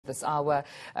this hour.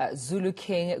 Zulu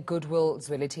King Goodwill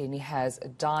Zwelithini has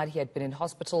died. He had been in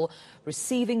hospital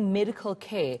receiving medical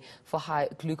care for high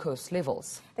glucose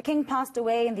levels. The King passed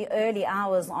away in the early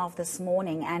hours of this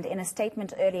morning, and in a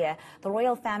statement earlier, the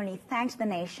royal family thanked the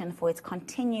nation for its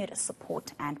continued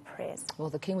support and prayers. Well,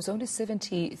 the King was only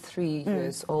 73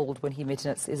 years old when he met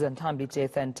his untimely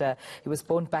death, and he was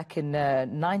born back in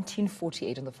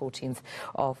 1948 on the 14th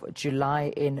of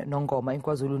July in Nongoma in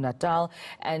KwaZulu-Natal.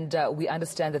 And we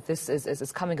understand that this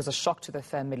is coming as a shock to the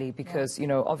family because, you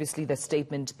know, obviously the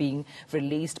statement being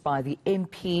released by the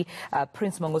MP,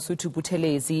 Prince Mangosuthu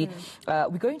Buthelezi.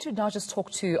 We're going to now just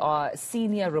talk to our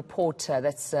senior reporter,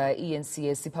 that's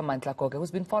eNCA Siphamandla Goge,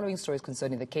 who's been following stories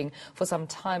concerning the King for some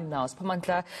time now.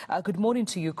 Siphamandla, good morning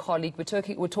to you, colleague.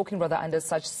 We're talking rather under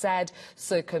such sad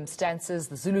circumstances.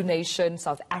 The Zulu nation,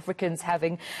 South Africans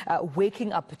having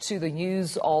waking up to the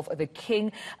news of the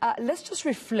King. Let's just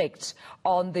reflect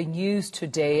on the news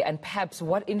today and perhaps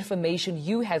what information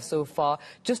you have so far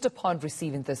just upon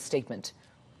receiving this statement.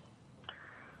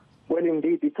 Well,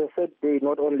 indeed, it's a sad day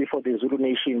not only for the Zulu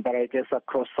nation, but I guess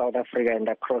across South Africa and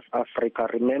across Africa.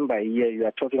 Remember, here you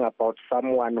are talking about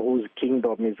someone whose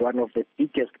kingdom is one of the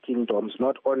biggest kingdoms,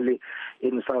 not only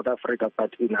in South Africa,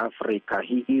 but in Africa.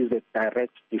 He is a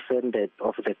direct descendant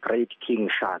of the great King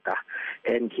Shaka,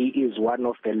 and he is one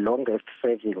of the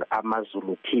longest-serving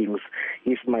AmaZulu kings.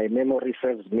 If my memory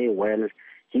serves me well,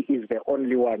 he is the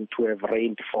only one to have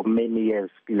reigned for many years,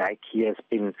 like he has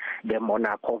been the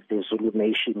monarch of the Zulu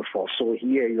nation for. So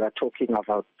here you are talking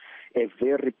about a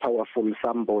very powerful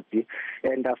somebody.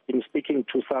 And I've been speaking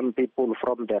to some people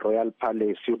from the Royal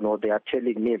Palace. You know, they are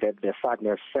telling me that the sun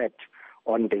has set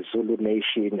on the Zulu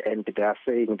nation, and they are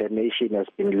saying the nation has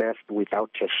been left without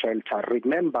a shelter.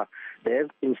 Remember, there has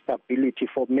been stability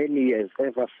for many years,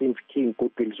 ever since King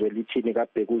Goodwill Zwelithini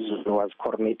was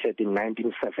coronated in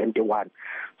 1971.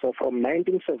 So from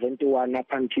 1971 up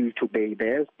until today,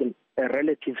 there has been a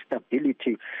relative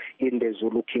stability in the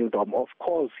Zulu kingdom. Of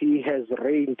course, he has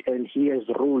reigned and he has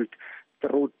ruled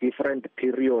through different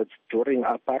periods during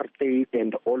apartheid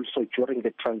and also during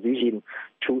the transition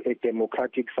to a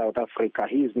democratic South Africa.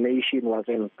 His nation was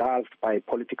engulfed by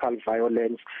political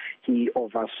violence. He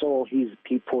oversaw his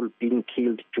people being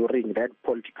killed during that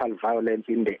political violence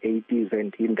in the 80s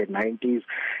and in the 90s.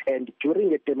 And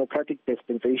during a democratic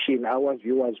dispensation, our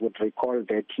viewers would recall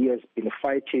that he has been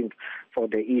fighting for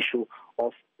the issue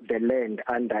of the land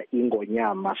under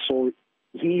Ingonyama. So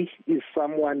he is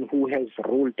someone who has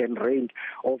ruled and reigned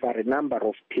over a number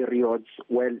of periods.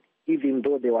 Well, even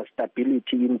though there was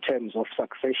stability in terms of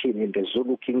succession in the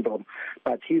Zulu kingdom,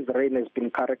 but his reign has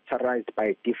been characterized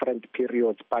by different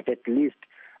periods. But at least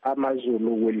AmaZulu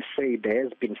will say there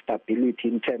has been stability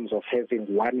in terms of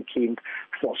having one king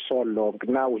for so long.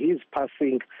 Now, his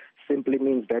passing simply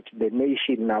means that the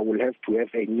nation now will have to have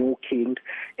a new king,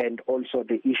 and also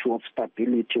the issue of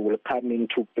stability will come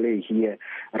into play here.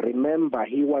 Remember,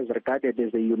 he was regarded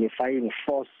as a unifying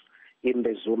force in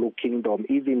the Zulu kingdom,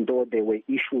 even though there were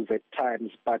issues at times,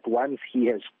 but once he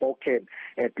has spoken,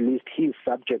 at least his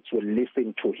subjects will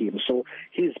listen to him. So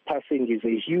his passing is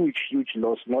a huge, huge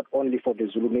loss, not only for the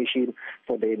Zulu nation,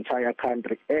 for the entire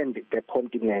country and the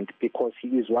continent, because he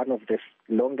is one of the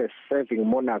longest-serving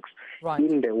monarchs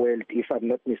in the world. If I'm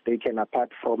not mistaken,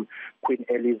 apart from Queen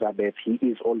Elizabeth, he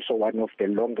is also one of the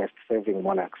longest-serving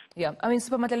monarchs. Yeah, I mean,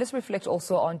 Siphamandla, let's reflect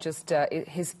also on just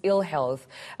his ill health,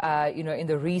 you know, in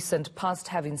the recent past,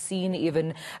 having seen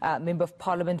even Member of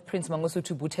Parliament Prince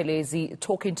Mangosuthu Buthelezi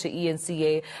talking to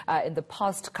eNCA in the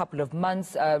past couple of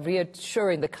months,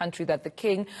 reassuring the country that the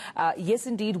King, yes,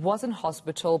 indeed, was in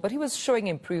hospital, but he was showing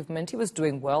improvement. He was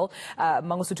doing well.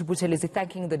 Mangosuthu Buthelezi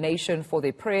thanking the nation for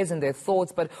their prayers and their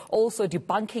thoughts, but also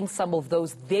debunking some of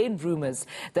those then rumors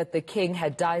that the King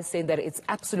had died, saying that it's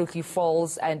absolutely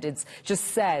false, and it's just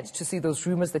sad to see those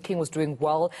rumors. The King was doing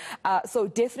well. So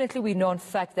definitely we know in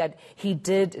fact that he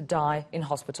did die in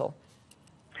hospital.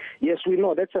 Yes, we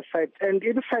know, that's a fact. And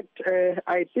in fact,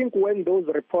 I think when those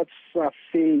reports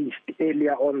surfaced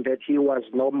earlier on that he was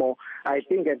normal, I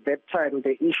think at that time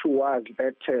the issue was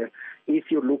that if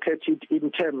you look at it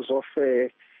in terms of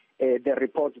the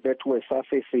reports that were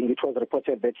surfacing, it was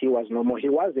reported that he was normal. He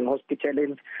was in hospital,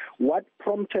 and what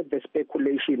prompted the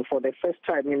speculation for the first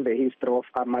time in the history of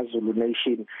AmaZulu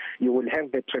nation, you will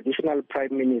have the traditional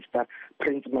Prime Minister,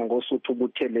 Prince Mangosuthu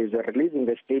Buthelezi, releasing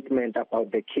a statement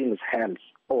about the King's health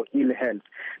or ill health.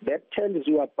 That tells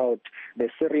you about the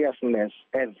seriousness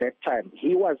at that time.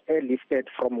 He was airlifted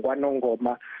from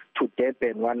Wanongoma to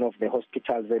Durban, one of the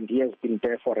hospitals, and he has been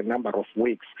there for a number of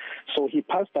weeks. So he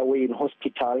passed away in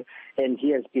hospital, and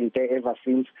he has been there ever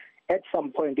since. At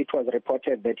some point, it was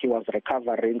reported that he was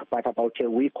recovering, but about a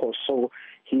week or so,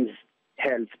 his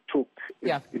health took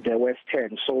the worst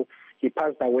turn. So he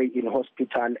passed away in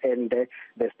hospital, and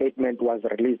the statement was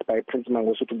released by Prince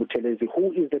Mangosuthu Buthelezi,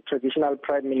 who is the traditional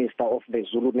prime minister of the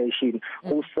Zulu nation,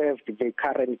 who served the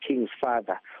current king's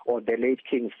father, or the late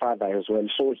king's father as well.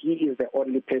 So he is the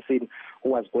only person who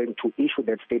was going to issue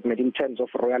that statement in terms of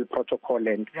royal protocol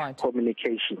and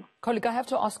communication. Colleague, I have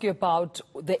to ask you about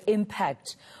the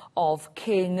impact of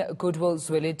King Goodwill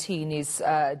Zwelithini's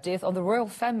death on the royal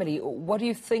family. What do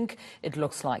you think it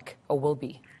looks like or will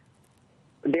be?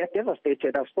 They are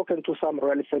devastated. I've spoken to some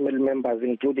royal family members,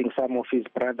 including some of his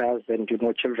brothers and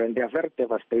children. They are very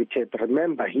devastated.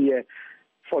 Remember here,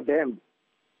 for them,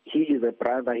 he is a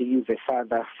brother, he is a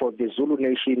father. For the Zulu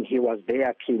nation, he was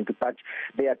their king, but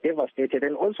they are devastated.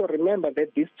 And also remember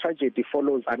that this tragedy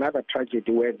follows another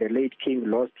tragedy where the late king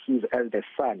lost his eldest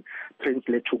son, Prince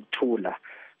Lethukuthula.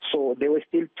 So they were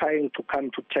still trying to come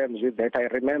to terms with that. I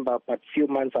remember but a few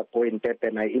months ago in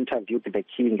Durban, I interviewed the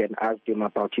king and asked him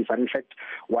about his. In fact,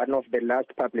 one of the last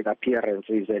public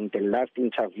appearances and the last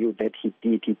interview that he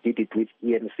did it with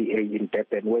eNCA in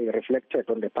Durban, where he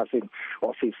reflected on the passing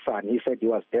of his son. He said he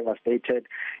was devastated,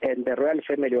 and the royal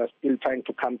family was still trying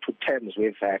to come to terms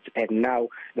with that, and now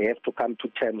they have to come to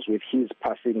terms with his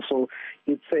passing. So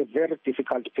it's a very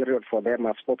difficult period for them.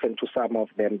 I've spoken to some of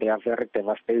them. They are very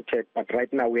devastated, but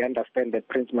right now we understand that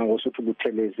Prince Mangosuthu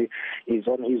Buthelezi is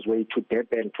on his way to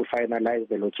Durban to finalize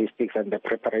the logistics and the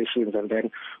preparations, and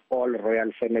then all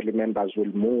royal family members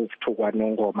will move to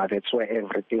KwaNongoma. That's where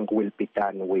everything will be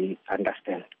done, we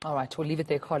understand. All right, we'll leave it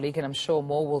there, colleague, and I'm sure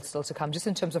more will still to come, just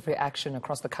in terms of reaction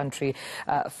across the country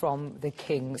from the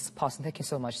King's passing. Thank you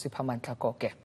so much, Siphamandla Goge.